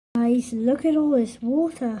guys, look at all this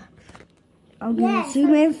water. I'm going to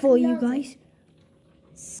zoom in for you guys.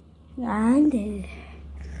 And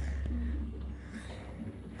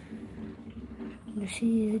you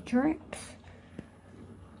see the drips.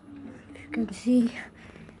 You can see.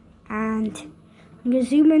 And I'm going to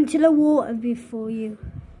zoom into the water before you.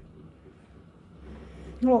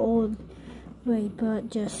 Not all the way, but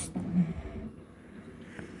just.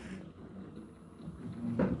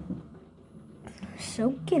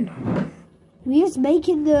 Soaking. We was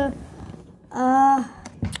making the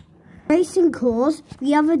racing course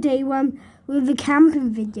the other day with the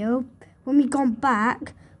camping video. When we got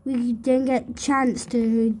back, we didn't get a chance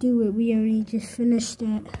to do it. We only just finished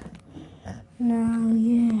it. Now,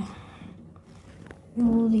 yeah.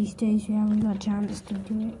 All these days we haven't got a chance to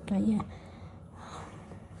do it, but yeah.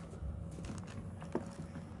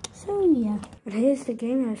 So yeah. And here's the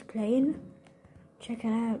game I was playing. Check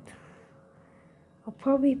it out. I'll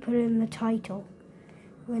probably put it in the title.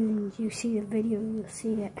 When you see the video, you'll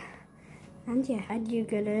see it. And yeah, and you're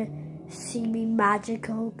gonna see me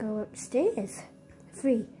magical go upstairs.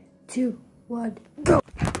 3, 2, 1, go!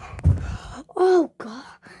 Oh God,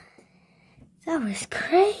 that was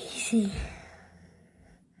crazy.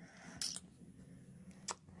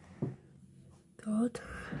 God,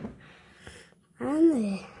 and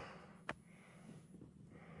there.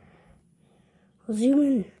 I'll zoom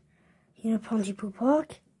in. You know, Pontypool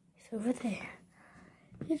Park, it's over there.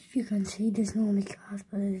 If you can see, there's normally cars,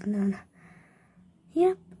 but there's none.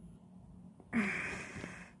 Yep.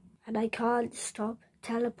 And I can't stop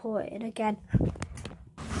teleporting again.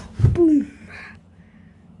 Boom.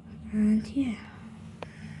 And yeah.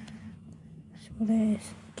 That's what it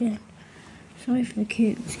is. Again. Sorry for the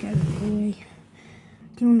curtains getting away.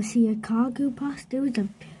 Do you want to see a car go past? There was a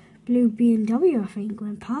blue BMW, I think,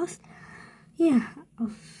 went past. Yeah.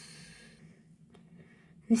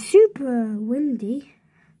 It's super windy.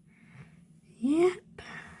 Yep.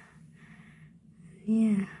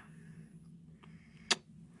 Yeah.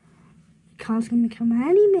 The car's gonna come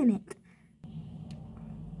any minute.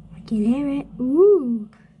 I can hear it. Ooh.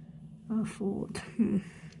 I thought.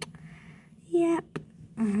 Yep.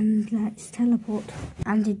 And let's teleport.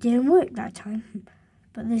 And it didn't work that time.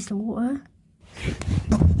 But there's the water.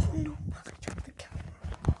 Oh no, I dropped the camera.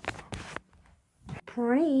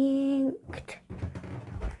 Pranked.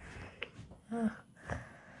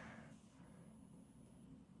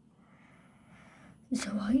 There's a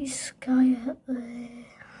white sky up there.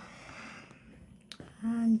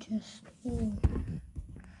 And just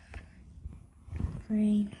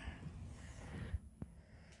rain.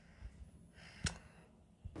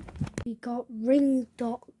 We got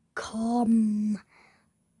ring.com.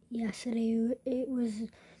 Yesterday it was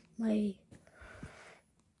my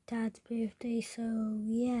dad's birthday, so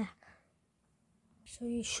yeah. So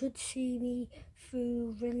you should see me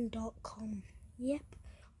through ring.com. Yep,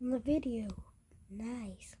 on the video.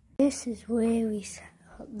 Nice. This is where we set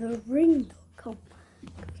up the ring.com.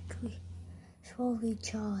 Quickly, slowly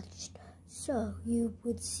charged. So you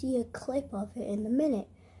would see a clip of it in a minute.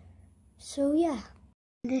 So yeah.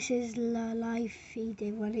 This is the live feed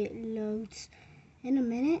when it loads in a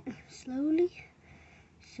minute, slowly.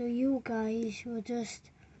 So you guys will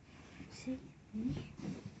just see me.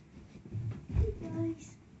 Hey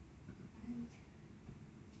guys.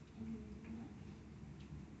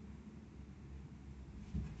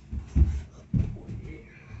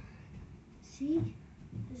 See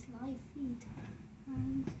this live feed,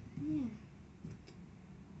 and yeah,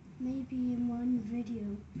 maybe in one video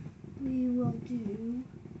we will do,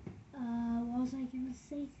 what was I gonna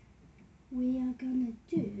say? We are gonna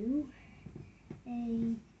do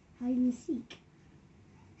a hide and seek.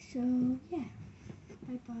 So yeah,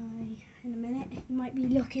 bye bye. In a minute, you might be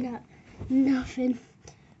looking at nothing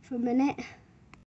for a minute.